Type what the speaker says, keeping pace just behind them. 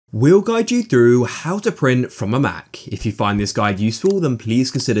We'll guide you through how to print from a Mac. If you find this guide useful, then please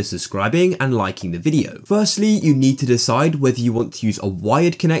consider subscribing and liking the video. Firstly, you need to decide whether you want to use a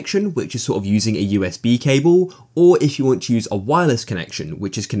wired connection, which is sort of using a USB cable, or if you want to use a wireless connection,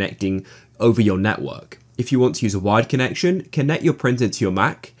 which is connecting over your network. If you want to use a wired connection, connect your printer to your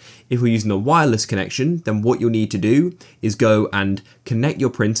Mac. If we're using a wireless connection, then what you'll need to do is go and connect your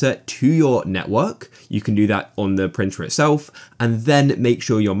printer to your network. You can do that on the printer itself, and then make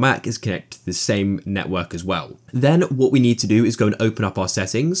sure your Mac is connected to the same network as well. Then what we need to do is go and open up our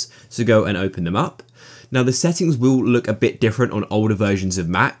settings. So go and open them up. Now the settings will look a bit different on older versions of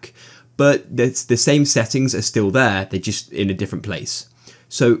Mac, but the same settings are still there, they're just in a different place.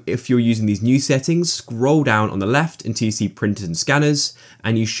 So if you're using these new settings, scroll down on the left until you see printers and scanners,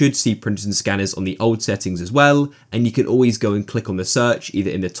 and you should see printers and scanners on the old settings as well, and you can always go and click on the search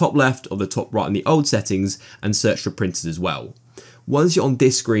either in the top left or the top right in the old settings and search for printers as well. Once you're on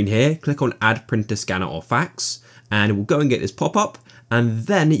this screen here, click on Add Printer Scanner or Fax, and we'll go and get this pop-up, and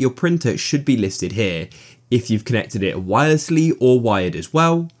then your printer should be listed here if you've connected it wirelessly or wired as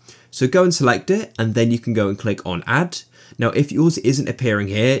well. So go and select it, and then you can go and click on Add. Now, if yours isn't appearing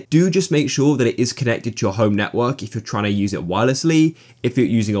here, do just make sure that it is connected to your home network if you're trying to use it wirelessly. If you're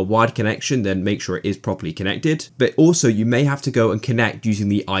using a wired connection, then make sure it is properly connected. But also, you may have to go and connect using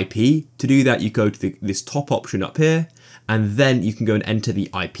the IP. To do that, you go to this top option up here, and then you can go and enter the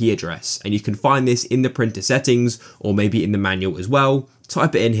IP address. And you can find this in the printer settings or maybe in the manual as well.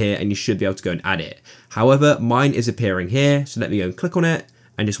 Type it in here and you should be able to go and add it. However, mine is appearing here, so let me go and click on it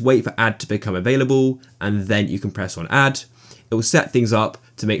and just wait for add to become available, and then you can press on add. It will set things up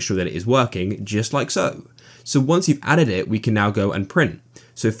to make sure that it is working just like so. So once you've added it, we can now go and print.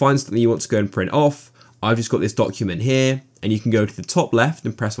 So find something you want to go and print off. I've just got this document here, and you can go to the top left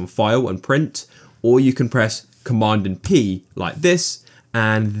and press on file and print, or you can press Command and P like this,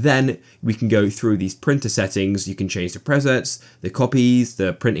 and then we can go through these printer settings. You can change the presets, the copies,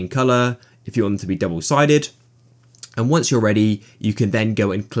 the printing color, if you want them to be double-sided. And once you're ready, you can then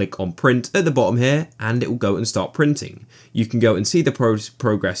go and click on print at the bottom here, and it will go and start printing. You can go and see the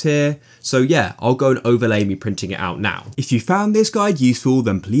progress here. So yeah, I'll go and overlay me printing it out now. If you found this guide useful,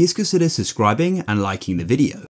 then please consider subscribing and liking the video.